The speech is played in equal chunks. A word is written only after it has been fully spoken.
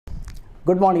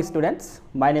Good morning, students.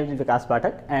 My name is Vikas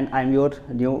Pathak and I am your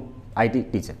new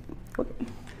IT teacher. Okay.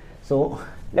 So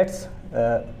let's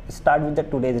start with the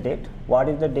today's date. What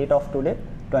is the date of today?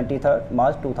 23rd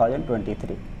March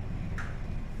 2023.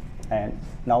 And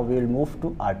now we will move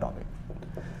to our topic.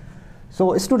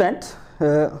 So students,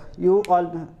 you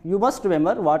must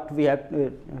remember what we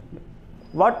have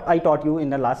what I taught you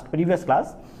in the previous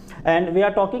class, and we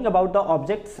are talking about the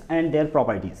objects and their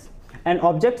properties. And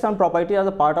objects and properties are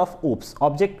the part of OOPS,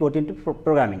 object-oriented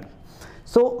programming.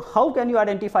 So how can you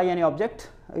identify any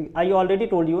object? I already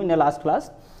told you in the last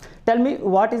class. Tell me,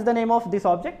 what is the name of this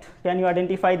object? Can you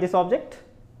identify this object?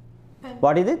 Pen.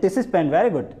 What is it? This is pen.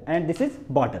 Very good. And this is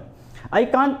bottle. I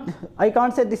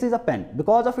can't say this is a pen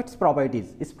because of its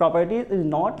properties. Its properties is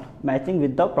not matching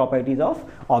with the properties of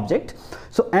object.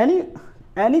 So any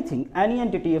entity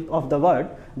of the world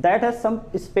that has some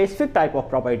specific type of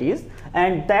properties,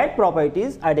 and that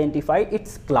properties identify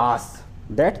its class.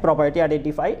 That property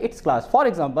identify its class. For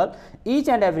example, each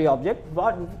and every object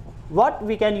what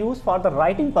we can use for the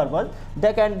writing purpose,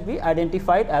 they can be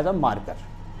identified as a marker.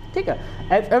 Okay.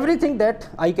 Everything that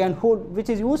I can hold, which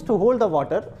is used to hold the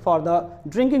water for the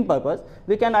drinking purpose,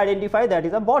 we can identify that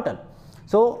is a bottle.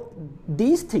 So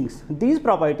these things, these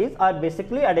properties are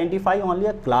basically identify only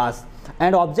a class,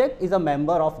 and object is a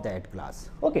member of that class.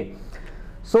 Okay.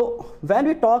 So when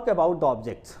we talk about the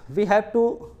objects, we have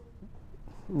to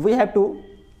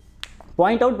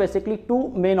point out basically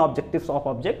two main objectives of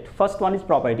object. First one is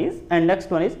properties and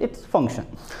next one is its function.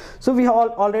 So we have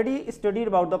already studied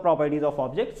about the properties of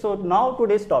object. So now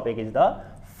today's topic is the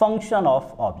function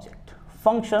of object.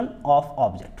 Function of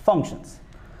object, functions.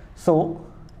 So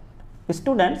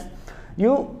students,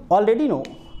 you already know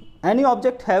any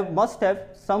object must have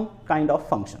some kind of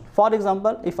function. For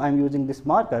example, if I am using this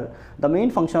marker, the main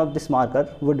function of this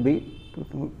marker would be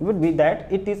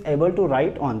that it is able to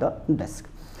write on the desk.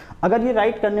 अगर ये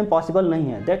write करने possible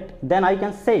नहीं है, then I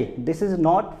can say this is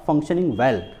not functioning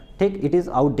well. It is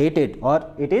outdated or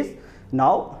it is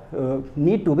now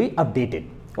need to be updated.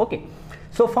 Okay.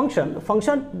 So function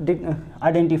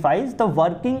identifies the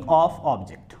working of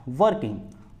object.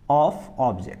 Working of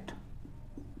object.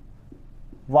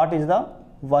 What is the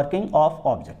working of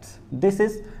objects? This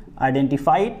is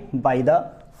identified by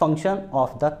the function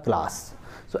of the class.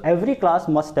 So every class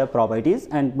must have properties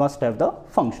and must have the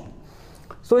function.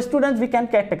 So students, we can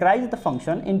categorize the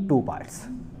function in two parts.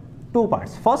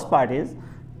 First part is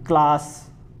class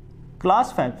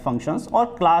functions or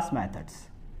class methods,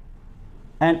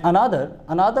 and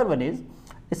another one is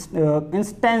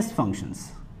instance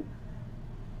functions.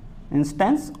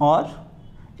 Instance or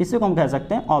इसी को हम कह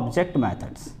सकते हैं object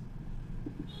methods.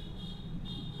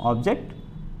 Object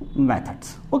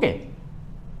methods. Okay.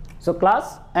 So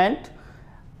class and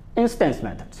instance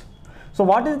methods. So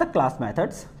what is the class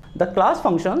methods? The class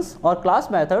functions or class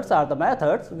methods are the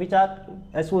methods which are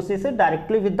associated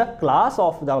directly with the class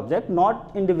of the object,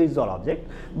 not individual object.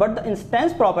 But the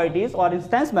instance properties or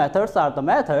instance methods are the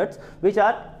methods which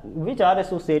are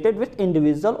associated with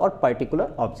individual or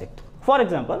particular object. For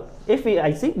example, if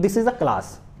I see this is a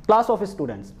class of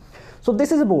students. So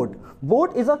this is a board.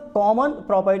 Board is a common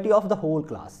property of the whole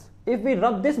class. If we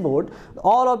rub this board,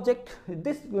 all object,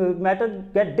 this matter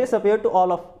get disappeared to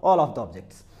all of the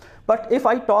objects. But if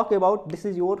I talk about this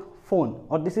is your phone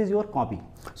or this is your copy,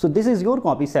 so this is your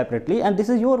copy separately and this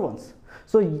is your ones.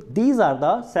 So these are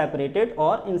the separated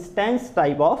or instance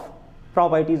type of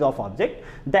properties of object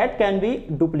that can be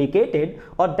duplicated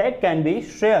or that can be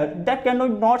shared, that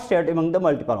cannot not shared among the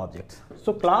multiple objects.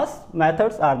 So class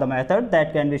methods are the method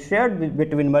that can be shared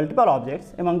between multiple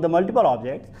objects among the multiple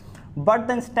objects, but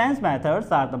the instance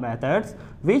methods are the methods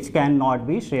which cannot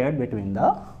be shared between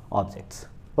the objects.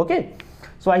 Okay.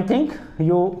 So I think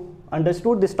you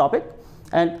understood this topic,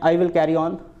 and I will carry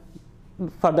on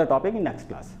further topic in next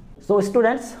class. So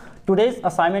students, today's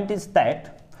assignment is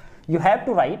that you have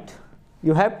to write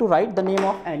the name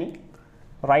of any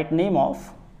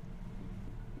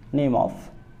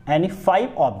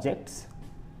 5 objects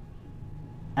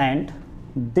and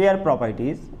their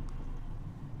properties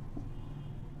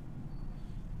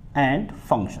and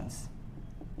functions.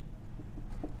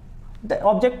 The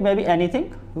object may be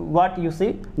anything what you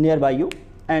see nearby you,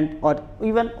 and or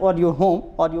your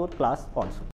home or your class also.